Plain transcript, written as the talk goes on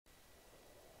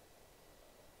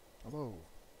Hello.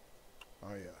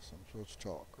 Oh yes, I'm supposed to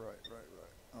talk. Right.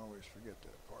 I always forget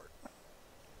that part.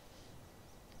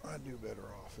 I'd do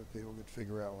better off if people could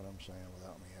figure out what I'm saying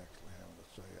without me actually having to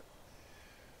say it.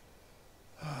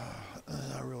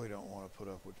 I really don't want to put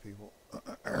up with people.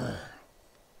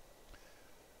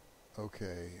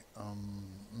 Okay.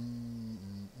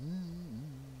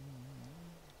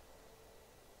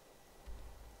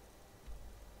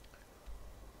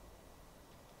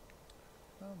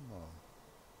 Come on.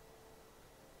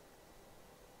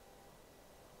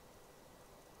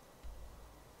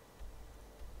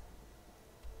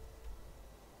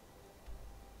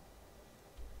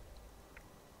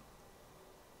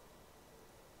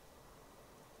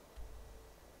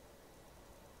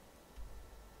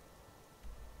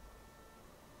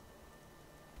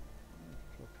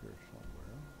 It's up here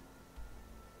somewhere.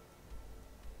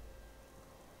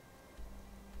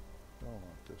 Don't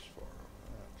want this far over.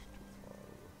 That's too far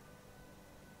over.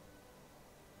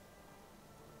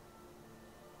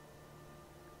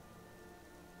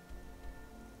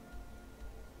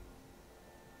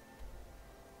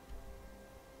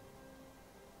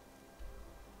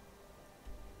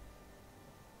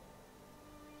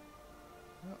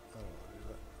 No, I don't want to do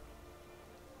that.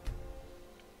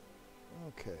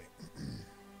 Okay.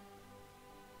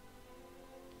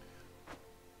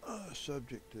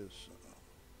 Subject is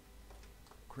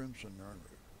Crimson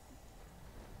Nurnroot.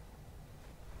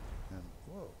 And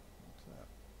whoa, what's that?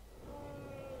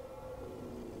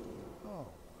 Oh,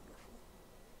 wonderful.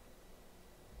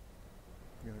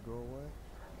 You gonna go away?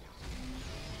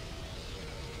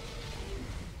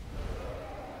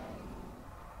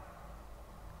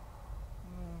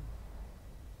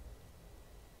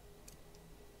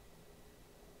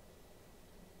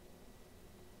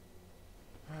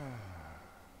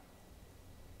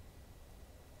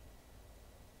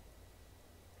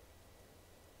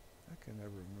 I can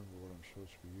never remember what I'm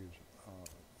supposed to be using.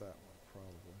 That one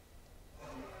probably.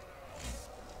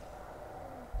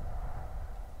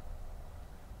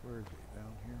 Where is he?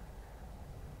 Down here?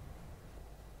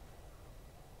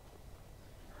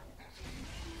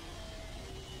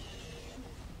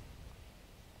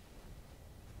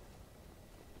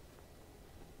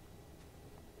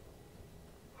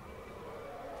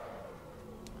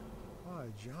 Oh, a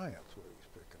giant's what he's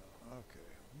picking up. Okay,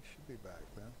 he should be back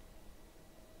then.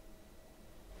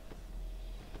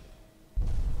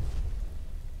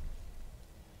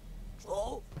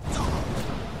 Oh!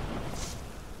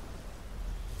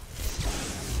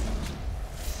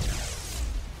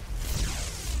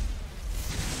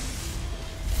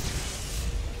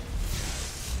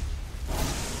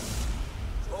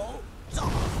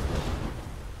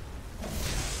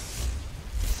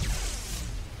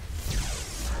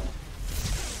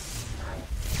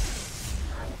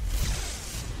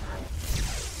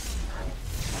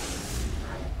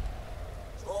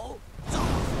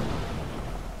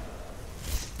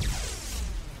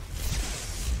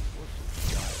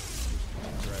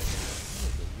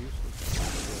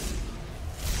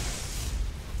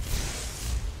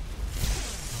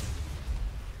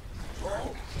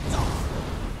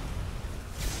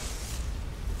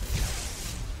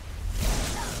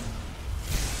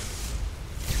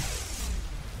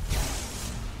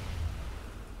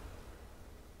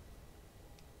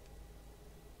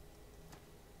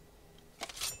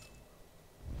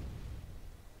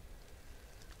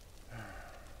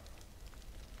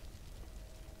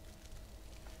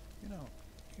 You know,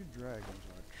 you dragons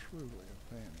are truly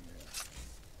a pain in the ass.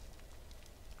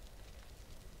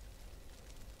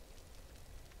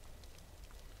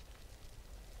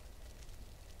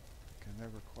 I can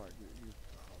never quite get used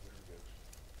to. Oh, there it is.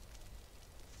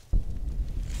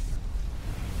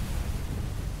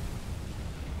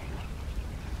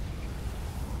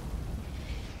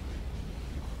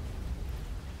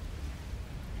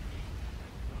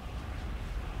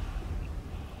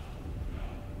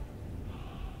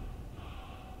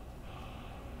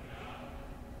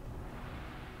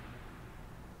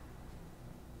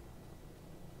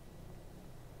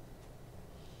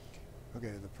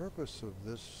 Okay, the purpose of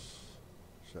this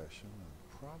session, and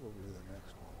probably the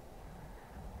next one,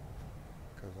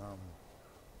 because I'm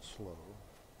slow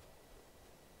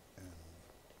and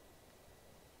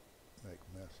make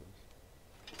messes,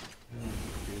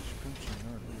 is Crimson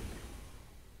Nurnroot.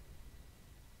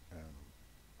 And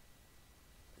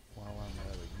while I'm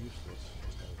rather useless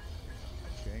as a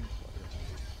game player,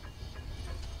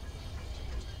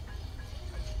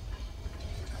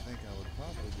 I think I would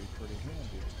probably be pretty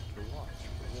handy to watch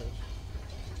for this,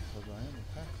 because I am a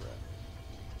pack rat.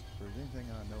 If there's anything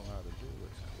I know how to do,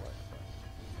 it's collect things.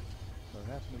 There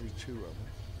happen to be two of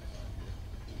them right here.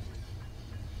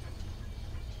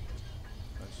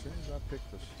 soon as I pick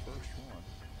this first one,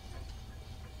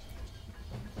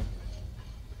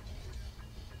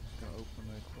 it's going to open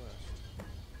a quest.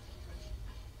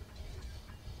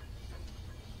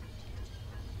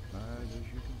 As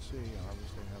you can see,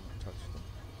 obviously I haven't touched them.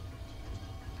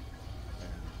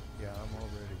 And yeah, I'm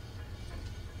already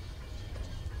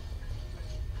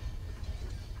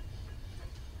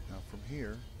now from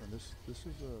here, and this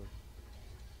is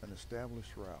an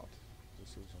established route.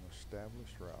 This is an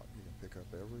established route. You can pick up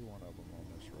every one of them on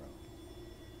this route.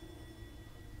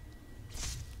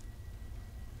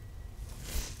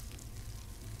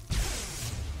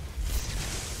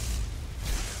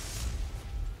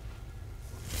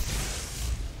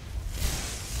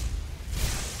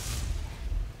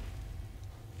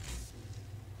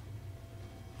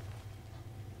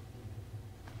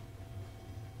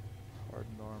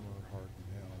 Hardened armor, hardened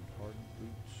helm, hardened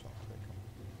boots, I'll take them.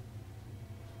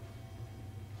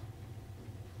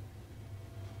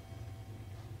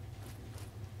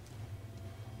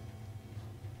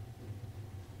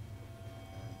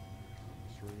 And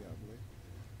 3, I believe.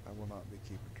 I will not be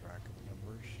keeping track of the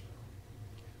numbers.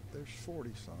 There's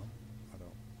 40 some. I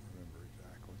don't remember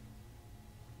exactly.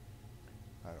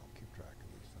 I don't keep track of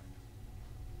these things.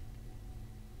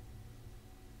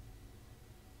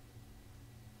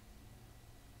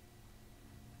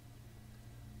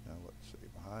 Now let's see,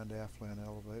 behind Aflan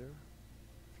elevator,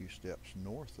 a few steps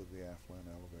north of the Aflan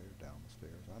elevator down the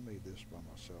stairs. I made this by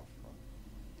myself.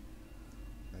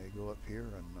 Now you go up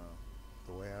here and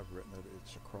the way I've written it,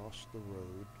 it's across the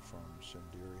road from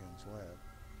Sendirian's lab.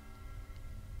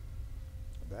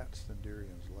 That's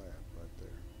Sendirian's lab right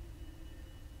there.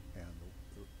 And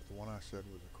the one I said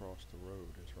was across the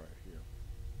road is right here.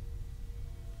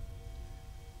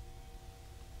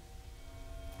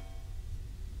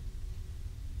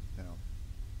 Now,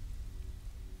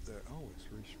 there, oh, it's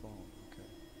respawned, okay.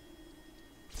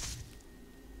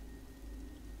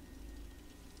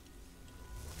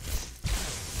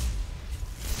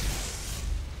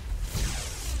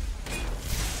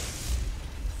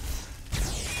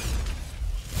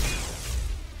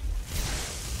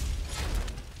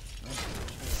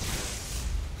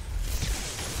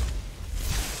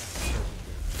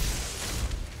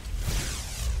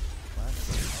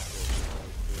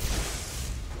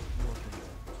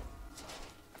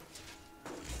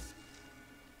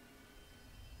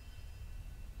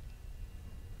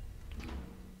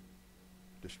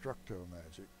 Destructo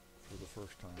magic for the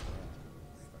first time around.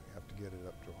 You have to get it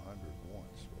up to 100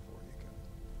 once before you can.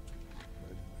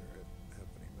 Legendary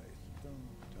Ebony Mace. Dun,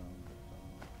 dun,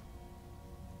 dun.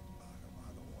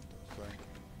 I don't want to think.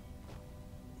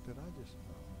 Did I just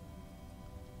no?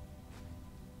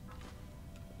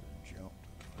 I just jumped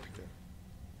right there.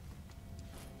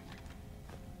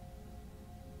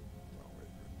 It's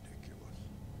always ridiculous.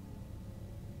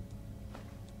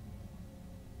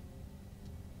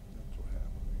 That's what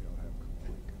happens when you don't have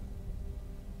complete.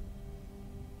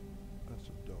 That's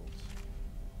adults.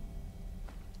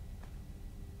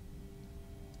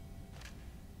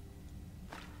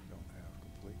 Don't have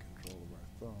complete control of our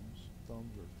thumbs.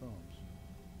 Thumbs are thumbs.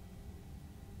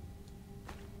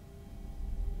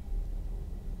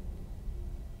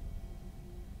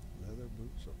 Leather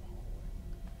boots of hauling.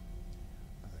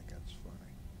 I think that's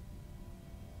funny.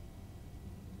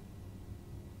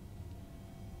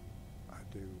 I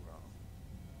do,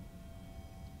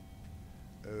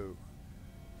 oh,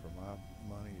 for my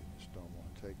money, you just don't want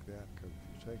to take that, because if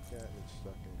you take that, it's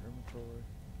stuck in your inventory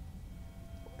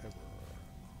forever.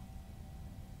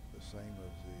 The same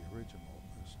as the original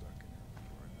is stuck in your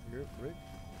inventory. Your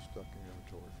original is stuck in your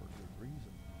inventory for a good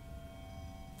reason.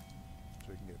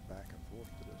 So you can get back and forth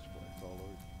to this place all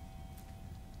over.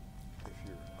 If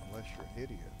you're, unless you're an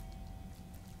idiot,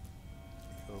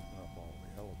 you open up all the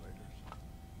elevators.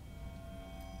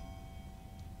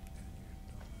 And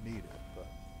you don't need it, but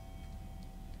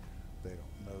they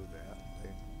don't know that.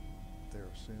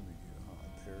 They're assuming you,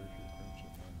 there's your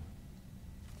Crimson Hunter.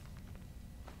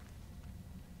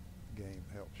 The game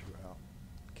helps you out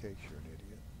in case you're an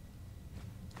idiot.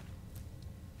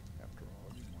 After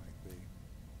all, you might be.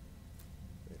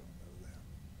 They don't know that.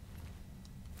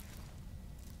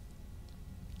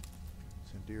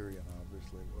 Sendirian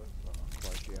obviously was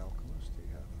quite the alchemist. He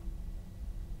had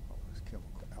all this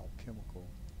alchemical,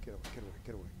 get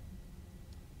away.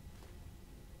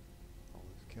 All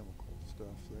this chemical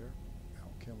stuff there,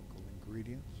 alchemical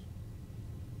ingredients.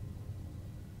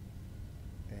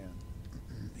 And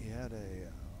he had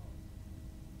a,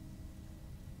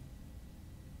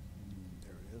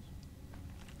 there it is.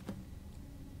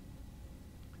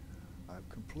 I've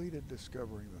completed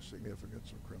discovering the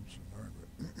significance of Crimson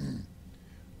Hermit.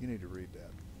 You need to read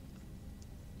that.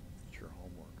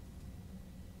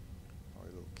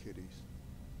 kitties.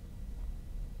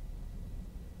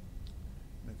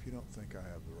 And if you don't think I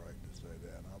have the right to say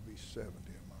that, I'll be 70 on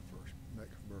my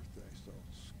next birthday, so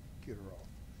get her off.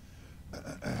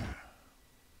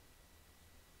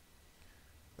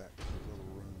 Back to your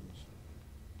little rooms.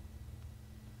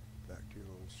 Back to your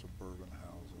little suburban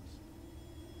houses.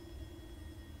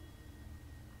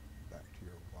 Back to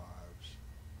your wives.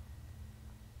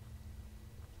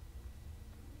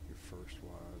 Your first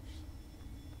wives.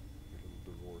 Your little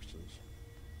divorces.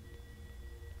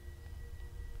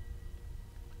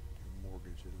 Your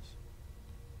mortgages.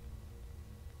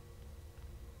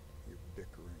 Your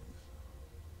bickerings.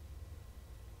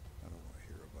 I don't want to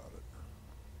hear about it.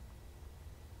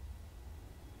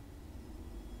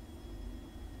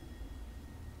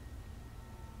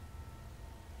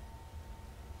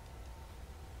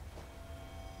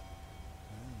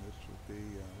 And this would be,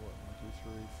 what, 1, 2,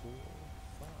 3, 4,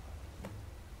 5.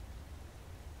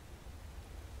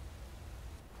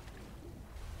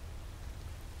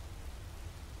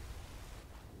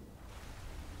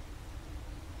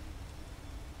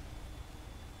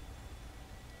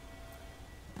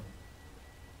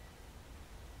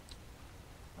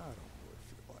 I don't really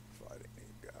feel like fighting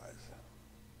you guys.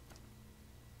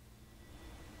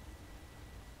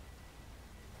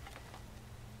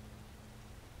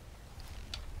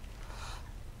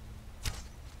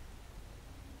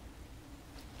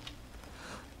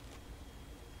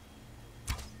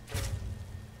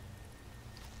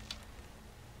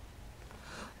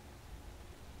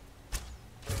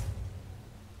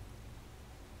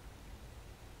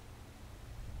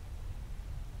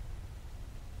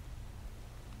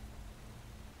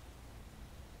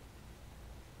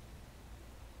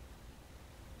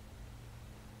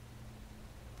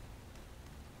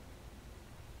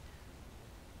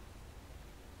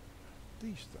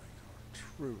 These things are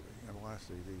truly, and when I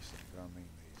say these things, I mean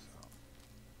these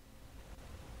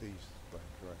things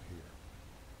right here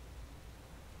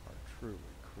are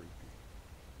truly creepy.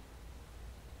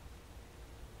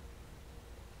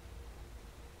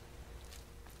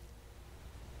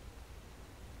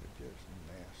 They're just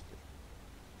nasty.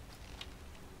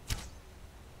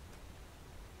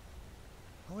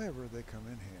 However, they come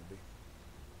in handy.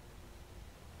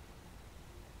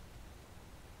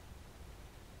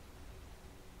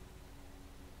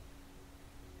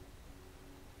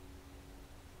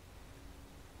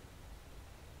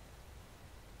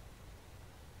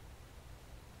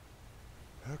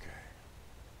 Okay.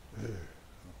 I don't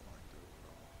like those at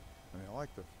all. I mean, I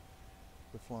like the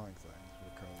flying things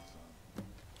because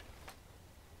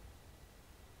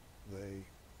they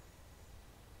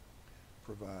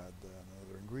provide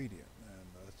another ingredient, and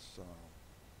that's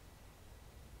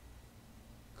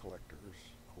collectors,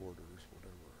 hoarders,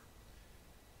 whatever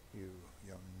you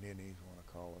young ninnies want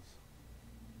to call us.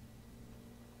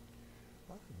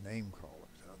 A lot of name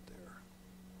callers out there.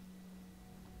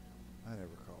 I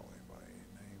never call anybody any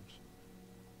names.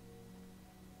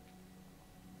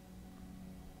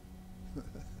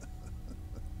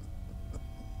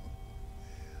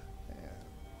 And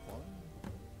one.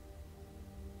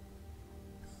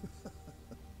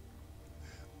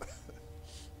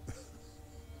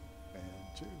 And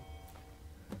two.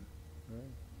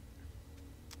 Right.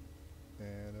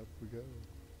 And up we go.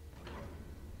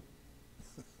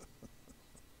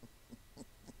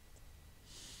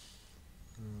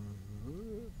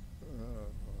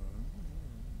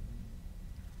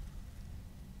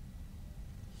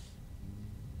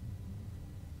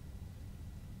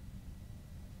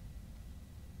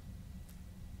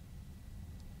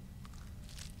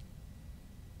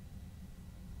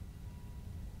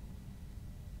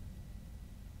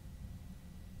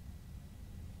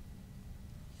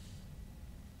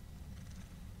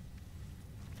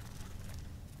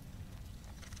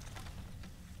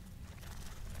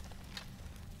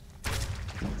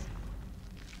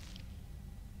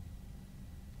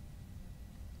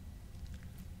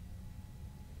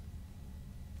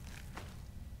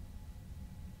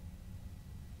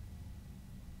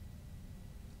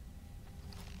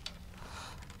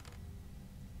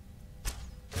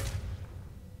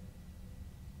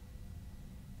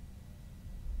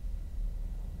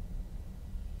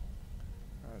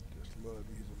 I just love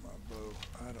using my bow.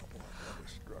 I don't want that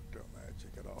destructo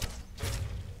magic at all.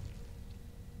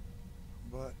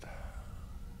 But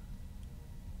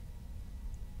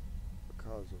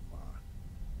because of my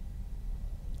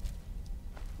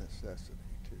necessity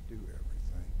to do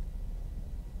everything,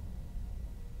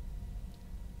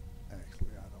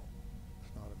 actually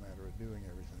it's not a matter of doing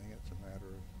everything, it's a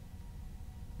matter of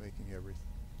making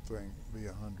everything be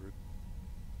 100.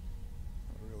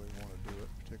 I really want to do it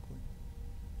particularly.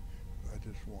 I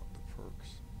just want the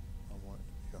perks. I want it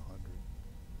to be 100.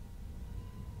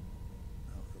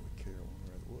 I don't really care when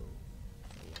we're at the whoa.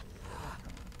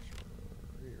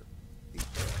 Here. Eat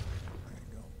that. There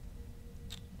you go.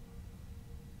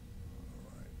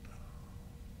 Alright.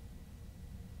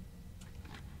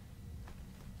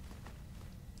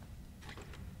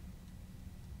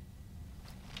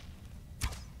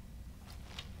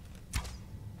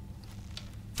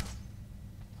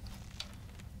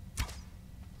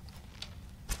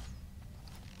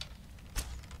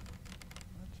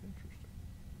 That's interesting.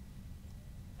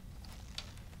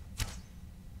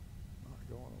 Not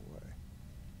going away.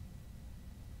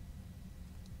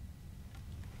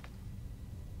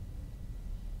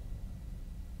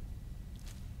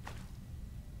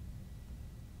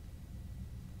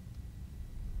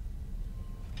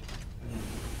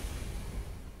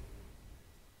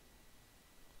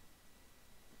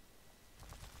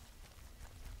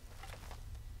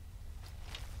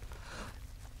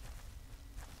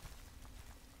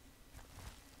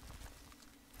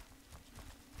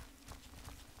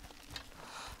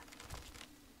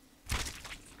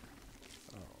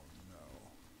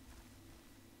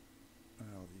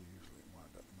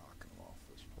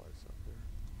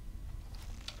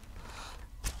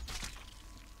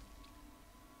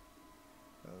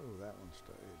 That one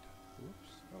stayed.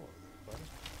 Whoops. Hello there, buddy.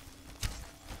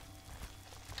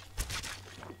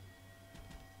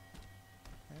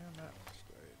 And that one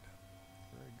stayed.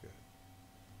 Very good.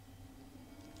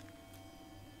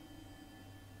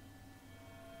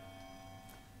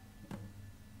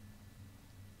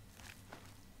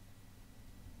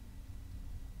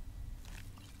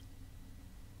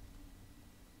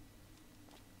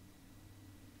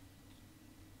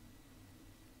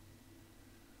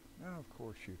 Now, of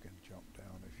course, you can jump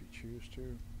down if you choose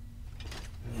to.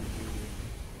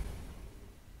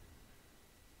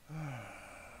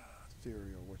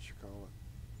 Ethereal, what you call it?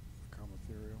 Become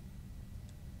ethereal.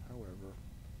 However,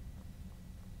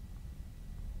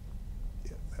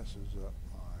 it messes up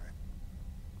my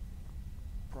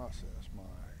process, my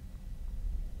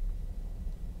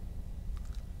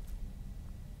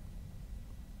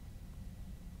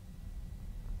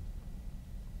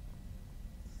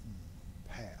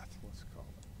path, let's call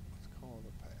it. Let's call it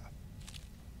a path.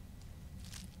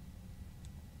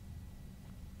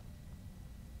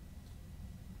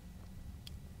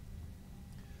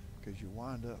 Because you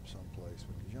wind up someplace,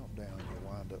 when you jump down, you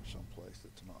wind up someplace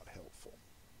that's not helpful.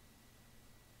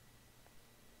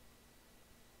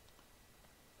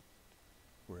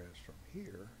 Whereas from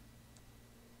here,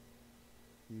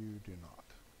 you do not.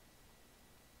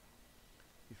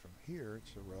 From here,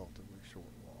 it's a relatively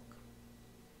short walk.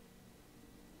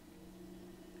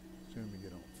 Assuming you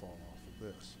don't fall off of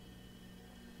this.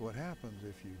 What happens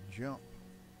if you jump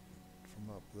from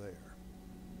up there?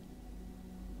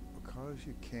 Because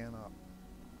you can't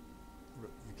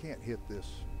hit this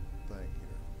thing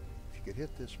here. If you could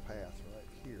hit this path right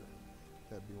here,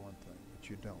 that'd be one thing, but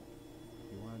you don't.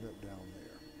 You wind up down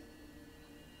there.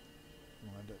 You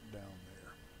wind up down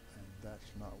there, and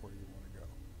that's not where you want to go.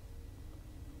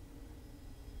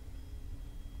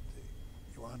 See,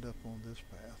 you wind up on this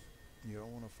path. You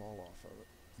don't want to fall off of it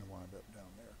and wind up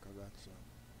down there, because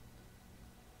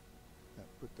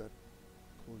that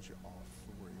pulls you off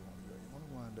from where you want to go. You want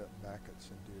to wind up back at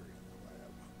Sendirian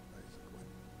Lab, basically.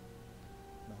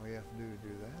 And all you have to do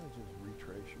that is just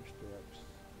retrace your steps,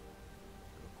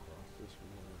 go across this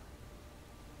water.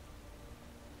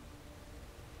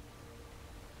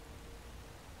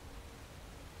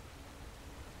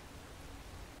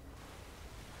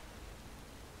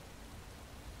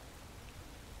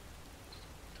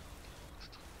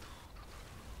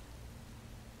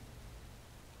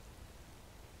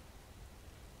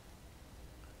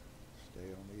 Stay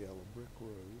on the yellow brick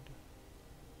road.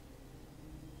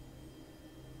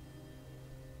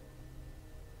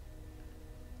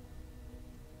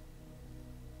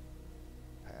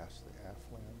 Past the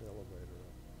Affland elevator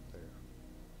up there.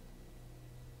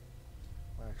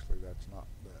 Well, actually, that's not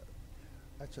that.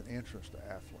 That's an entrance to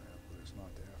Affland, but it's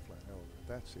not the Affland elevator.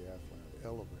 That's the Affland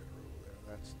elevator over there.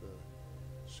 That's the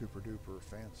super duper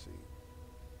fancy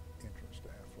entrance to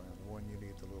Affland, the one you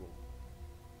need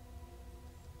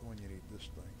the one you need this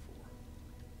thing for.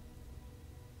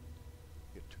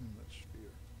 The attunement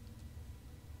sphere.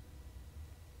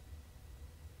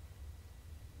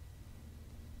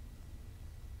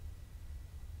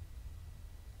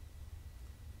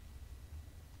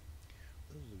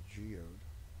 This is a geode.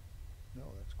 No,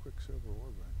 that's Quicksilver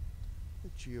ore vein. The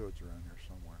geodes around here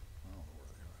somewhere. I don't know where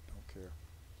they are. I don't care.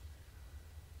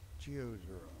 Geodes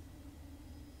are a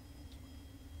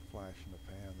flash in the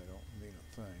pan. They don't mean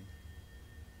a thing.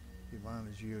 You mine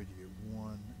a geode, you get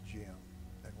one gem.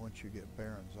 And once you get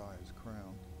Baron's Eyes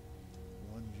crown,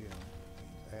 one gem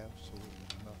means absolutely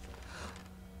nothing.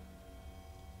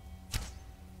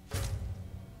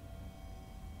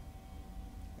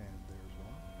 And there's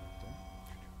one right there.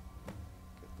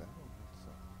 Get that one.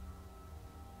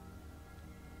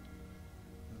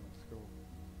 Now let's go.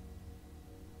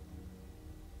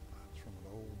 That's from an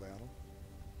old battle.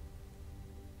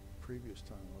 Previous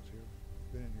time I was here.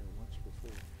 Been in here once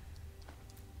before.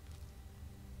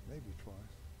 Maybe twice.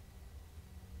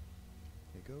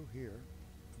 You go here,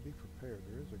 be prepared,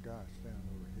 there is a guy standing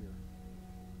over here.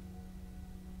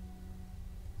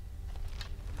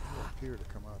 He'll appear to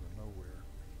come out of nowhere.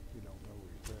 You don't know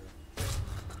he's there.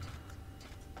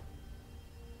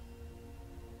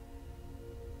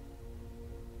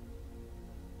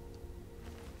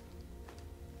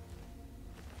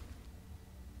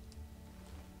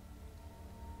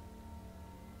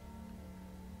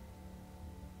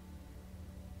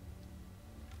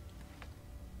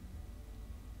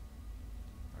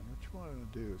 What you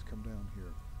want to do is come down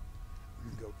here. You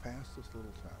can go past this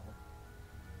little tower,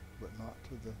 but not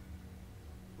to the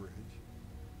bridge.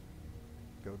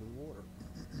 Go to the water.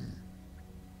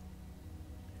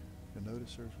 And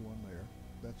notice there's one there.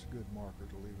 That's a good marker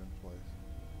to leave in place.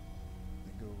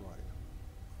 And go right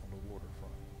on the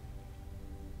waterfront.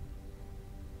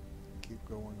 Keep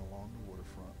going along the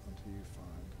waterfront until you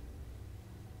find.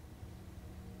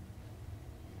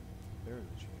 There's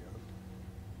a geode.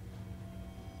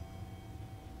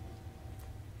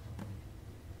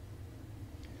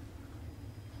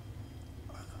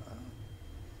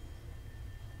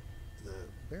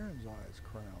 Baron's Eyes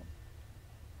crown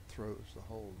throws the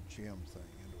whole gem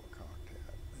thing into a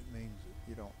cocktail. It means that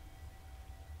you don't,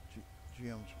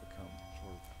 gems become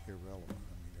sort of irrelevant.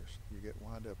 I mean, you get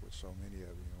wind up with so many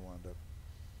of them, you wind up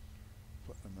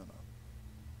putting them in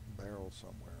a barrel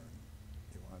somewhere, and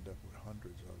you wind up with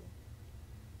hundreds of them.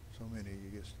 So many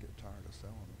you just get tired of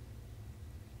selling them.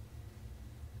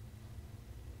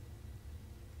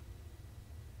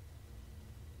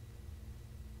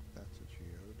 That's a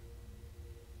geode.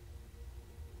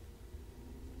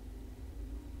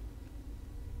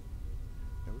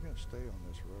 Now we're going to stay on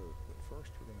this road, but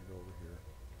first we're going to go over here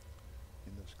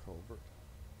in this culvert.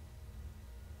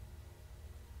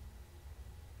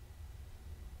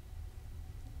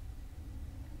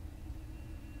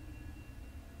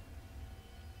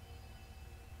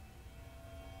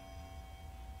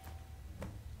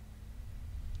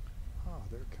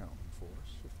 They're counting for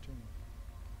us, 15.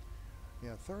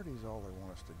 Yeah, 30 is all they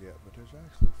want us to get, but there's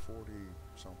actually 40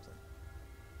 something.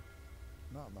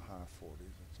 Not in the high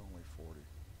 40s, it's only 40.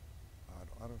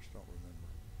 I just don't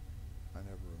remember. I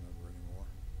never remember anymore.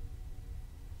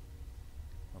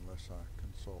 Unless I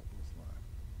consult with mine.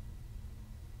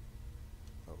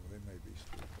 Oh, they may be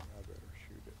sleeping. I better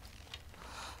shoot it.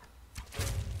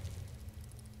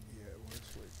 Yeah, we're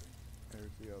sleeping.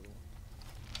 There's the other one.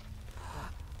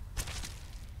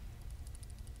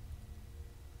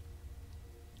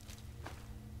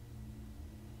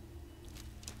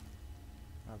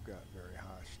 I've got very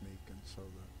high sneak, and so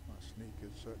my sneak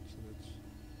is such that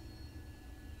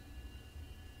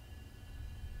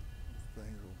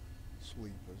things will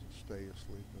stay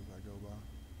asleep as I go by.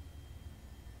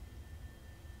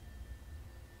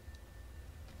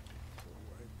 Go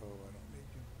away, Bo, I don't need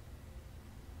you.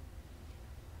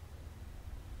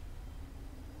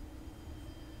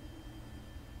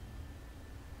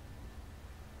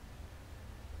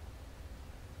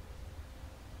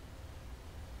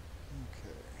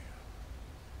 Okay.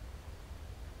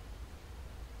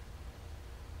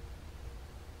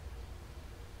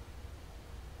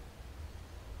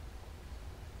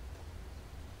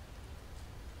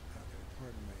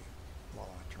 Pardon me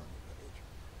while I turn the page.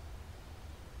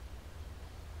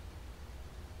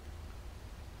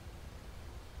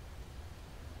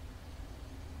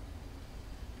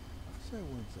 I'll say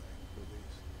one thing for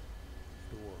these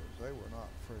dwarves. They were not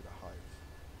afraid of height.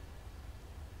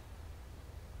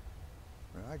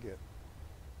 I mean, I get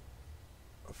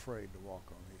afraid to walk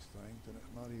on these things, and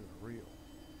it's not even real.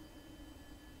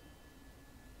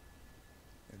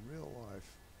 In real life,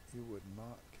 you would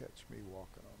not catch me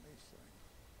walking on these things.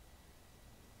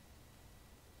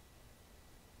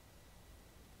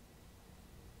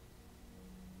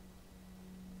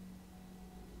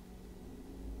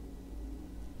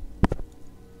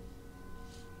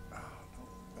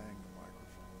 Don't bang the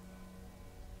microphone.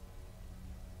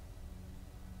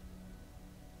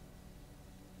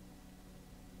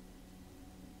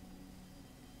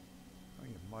 Oh,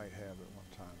 you might have it one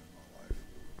time in my life.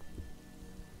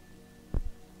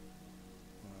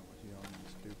 When I was young and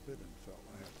stupid and felt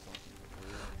I had something to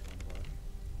prove.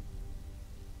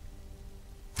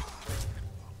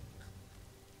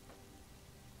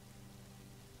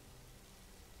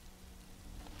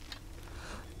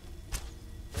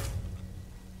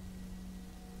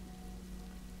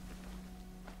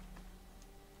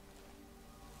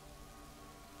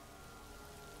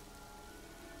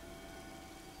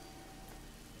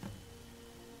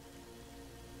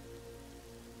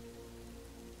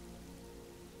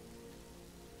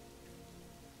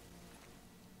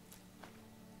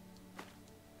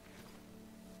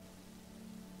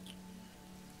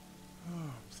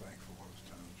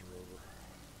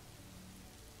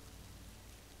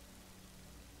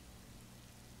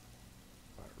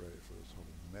 ready for this whole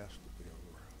mess to be over.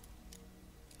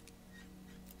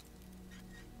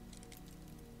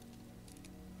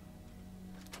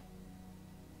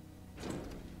 I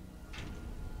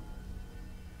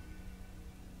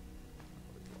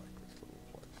really like this little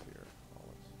place here. All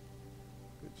this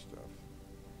good stuff.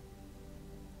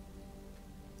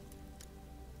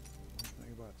 One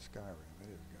thing about Skyrim, it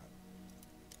has got.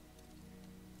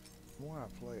 The more I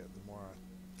play it, the more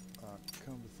I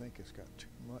come to think it's got too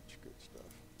much good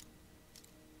stuff.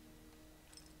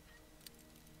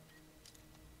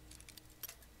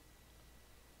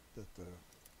 That the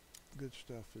good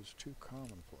stuff is too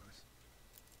commonplace.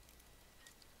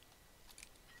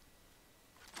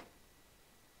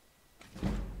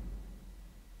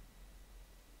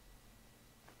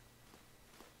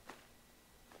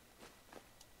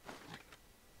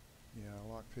 Yeah,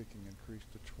 lockpicking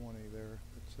increased to 20 there.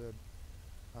 It said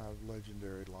I have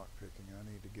legendary lockpicking. I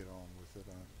need to get on with it.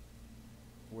 I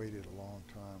waited a long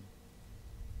time.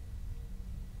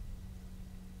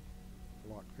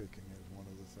 Lockpicking is one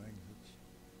of the things that's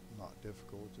not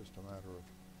difficult. It's just a matter of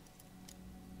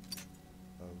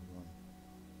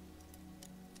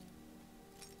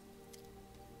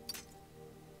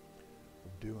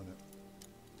doing it.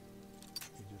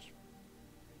 You just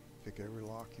pick every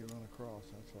lock you run across.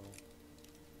 That's all.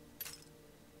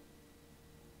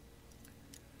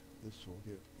 This will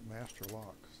get master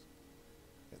locks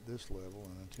at this level,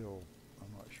 and until,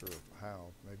 I'm not sure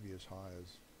how, maybe as high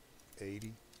as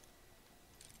 80,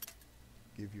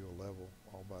 give you a level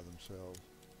all by themselves.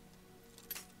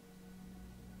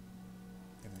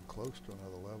 And then close to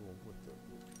another level with the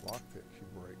lockpicks you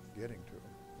break, getting to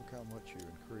them. Look how much you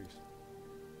increase.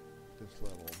 This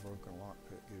level, a broken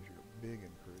lockpick gives you a big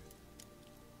increase.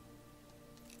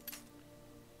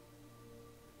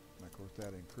 And of course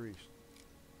that increased.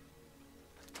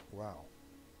 Wow.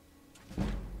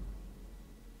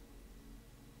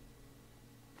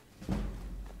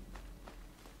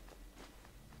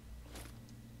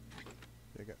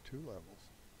 They got 2 levels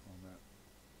on that.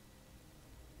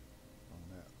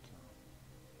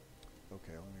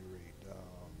 Okay, let me read.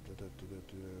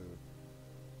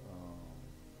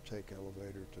 Take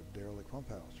elevator to derelict pump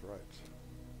house. Right.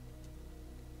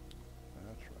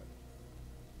 That's right.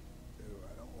 Ooh,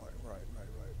 I don't like. Right. But I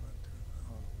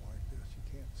don't like this. You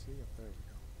can't see it. There we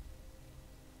go.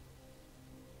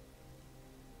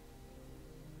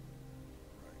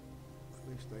 Right. At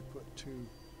least they put 2.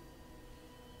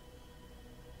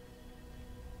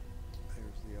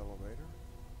 There's the elevator.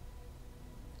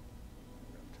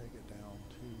 I'm going to take it down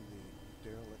to the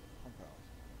derelict pump house.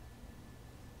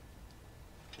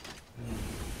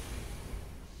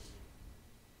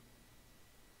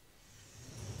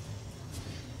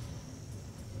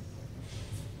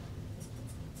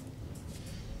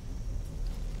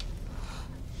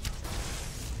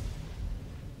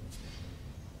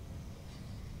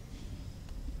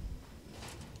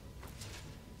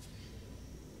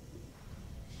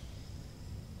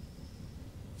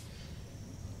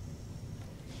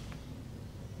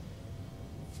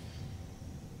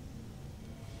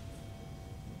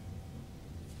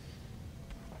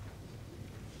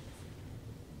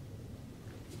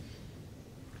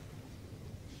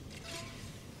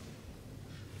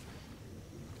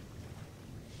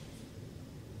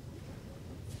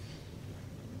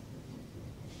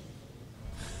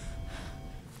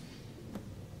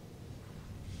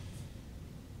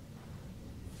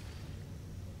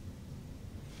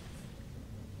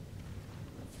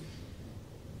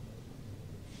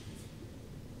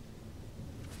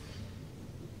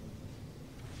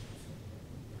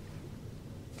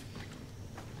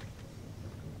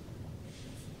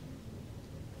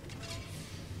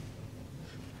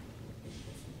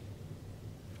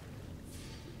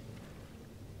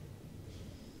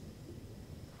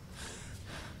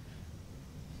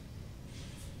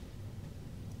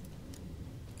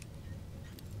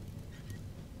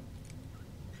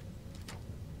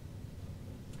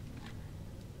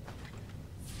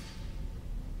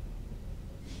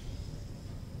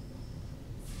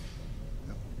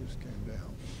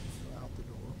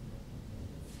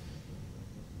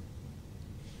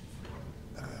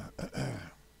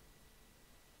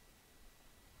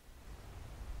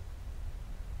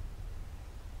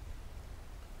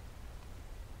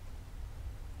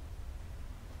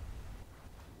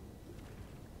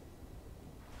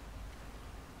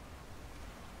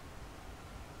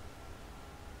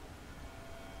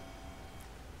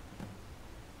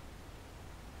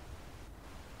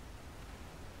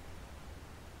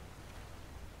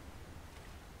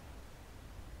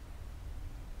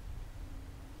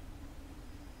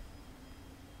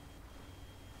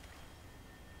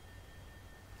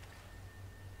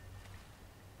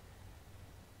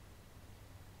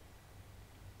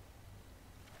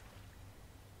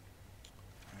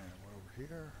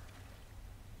 later.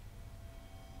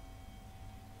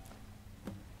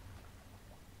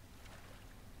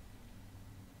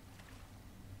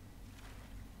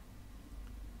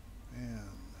 And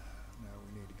now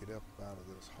we need to get up out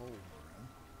of this hole we're in.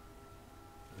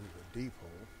 This is a deep hole.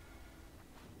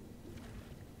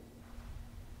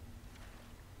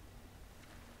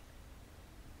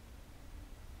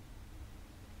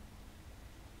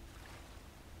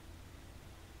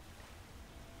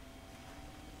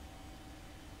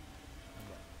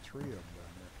 About 3 of them down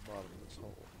there at the bottom of this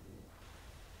hole.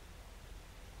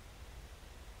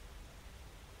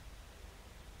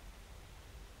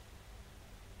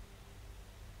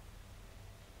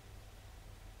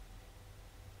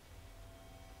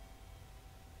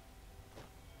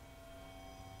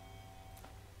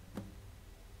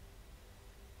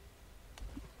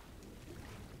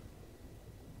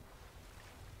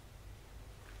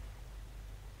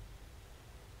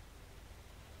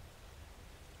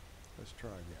 Let's try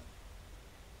again.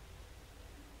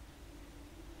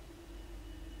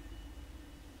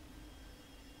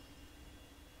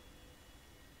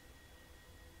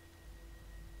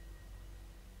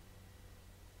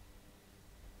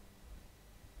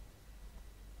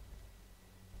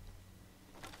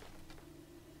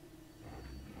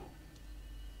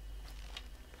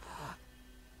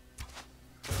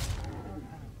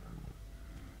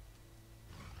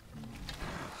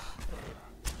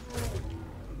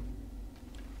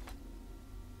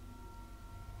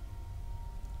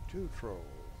 Two trolls.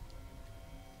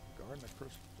 Garden of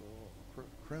Crystal.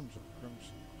 Crimson.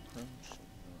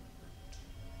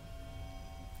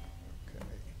 Okay.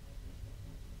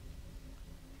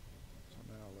 So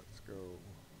now let's go.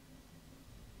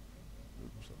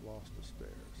 Oops, I've lost the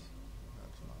stairs.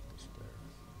 That's not the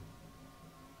stairs.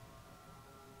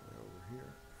 They're over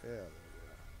here. Yeah, there they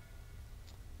are.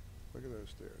 Look at those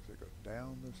stairs. They go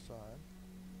down this side.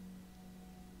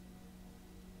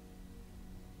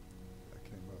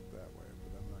 Came up that way,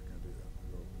 but I'm not going to do that. I'm going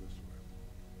to go over this way.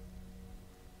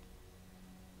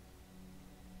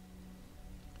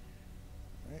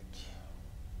 Right.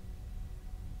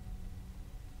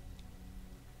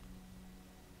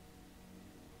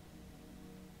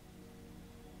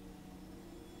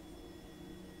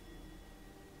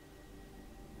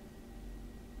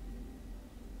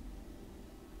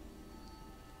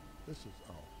 This is,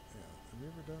 oh, yeah. Have you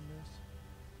ever done this?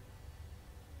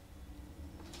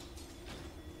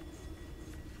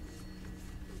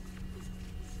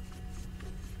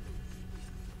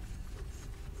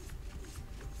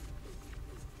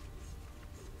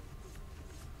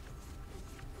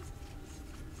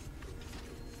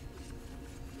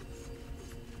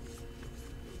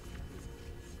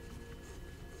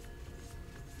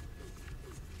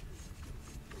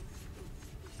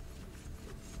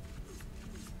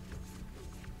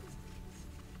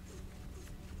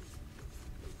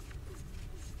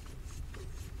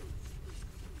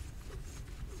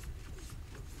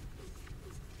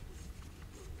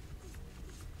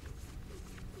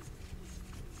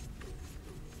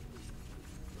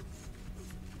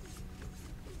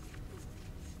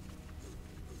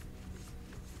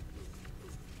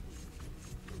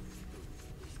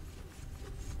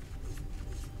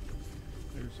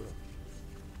 There's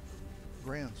a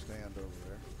grandstand over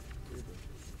there.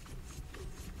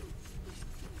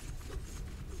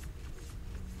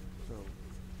 So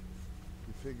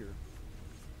you figure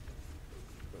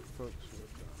that folks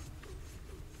would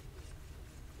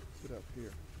sit up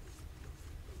here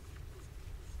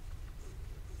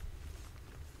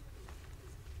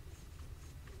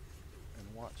and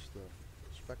watch the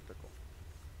spectacle.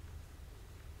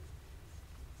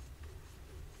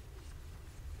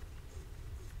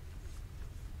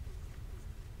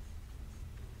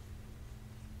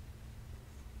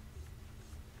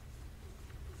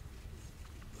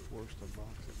 Worse than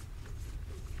boxing.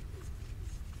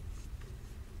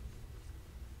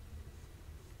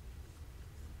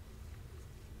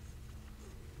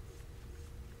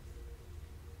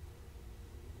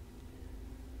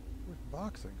 With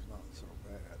boxing's not so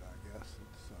bad, I guess.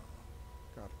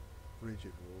 It's got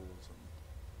rigid rules, and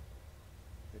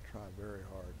they try very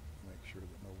hard to make sure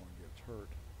that no one gets hurt.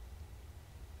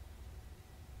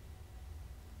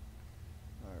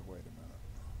 All right, wait a minute.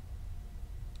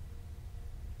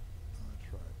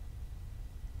 That's right.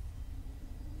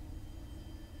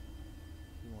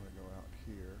 You want to go out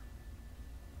here.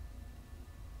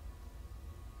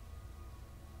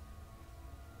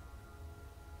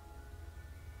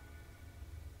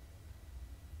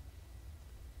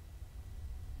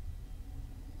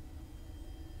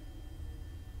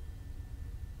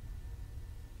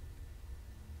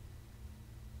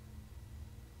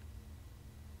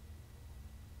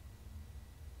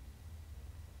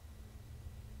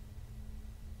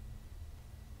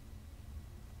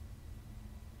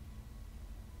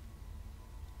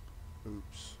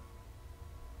 Oops.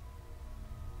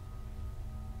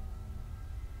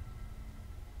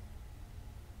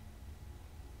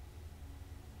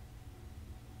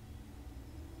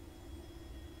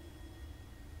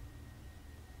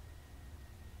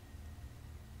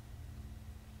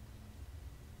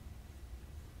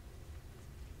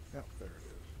 Yep, there it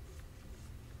is.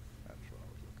 That's what I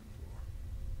was looking for.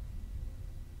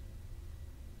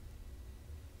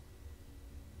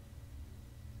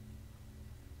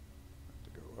 I have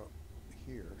to go up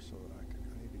here so that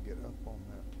I need to get up on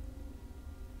that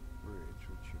bridge,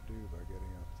 which you do by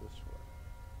getting up this way.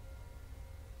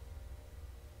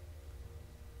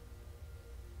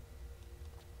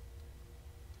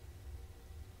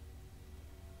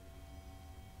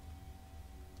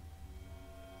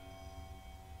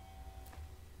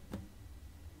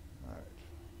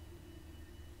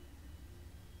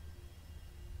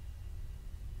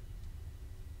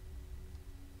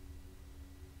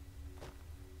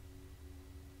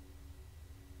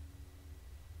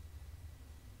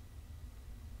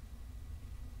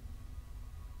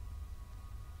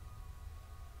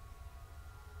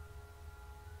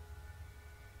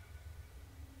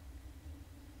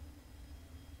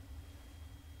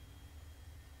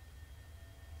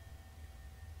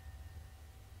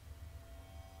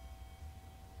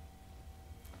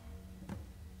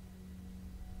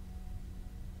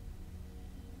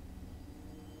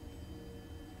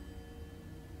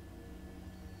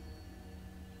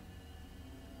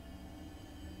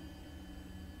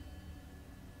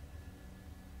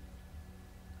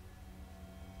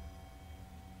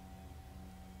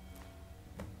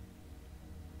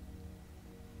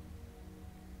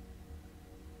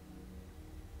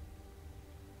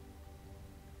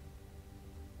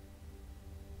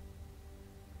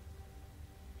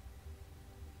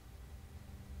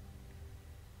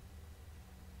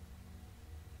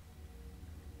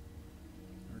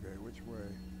 Okay, which way?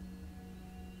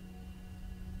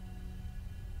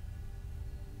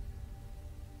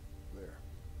 There.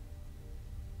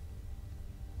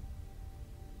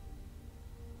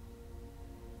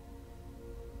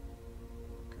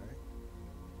 Okay.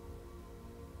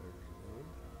 There's the road.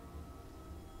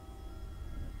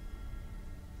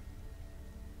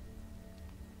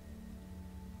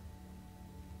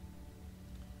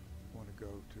 Want to go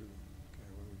to, okay,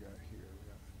 what do we got here? We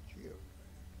got a geodrain.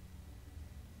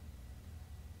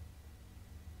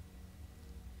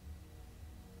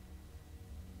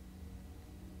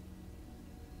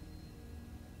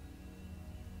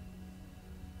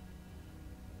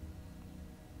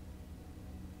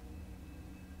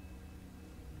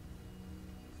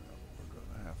 We're going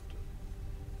to have to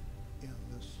end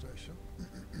this session.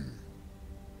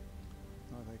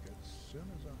 I think as soon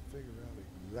as I figure out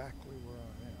exactly where I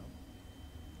am,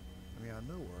 I mean, I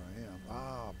know where I am.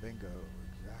 Ah, bingo,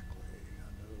 exactly. I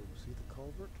know, see the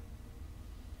culvert?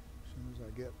 As soon as I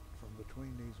get from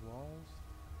between these walls,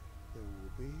 there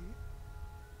will be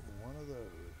one of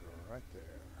those right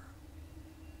there.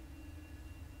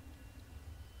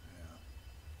 Yeah.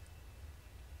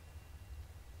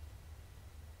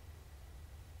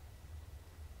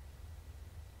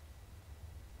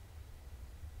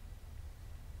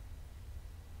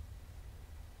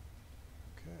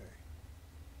 Okay.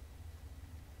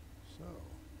 So,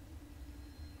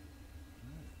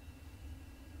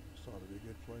 this ought to be a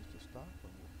good place to stop,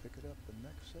 and we'll pick it up the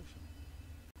next session.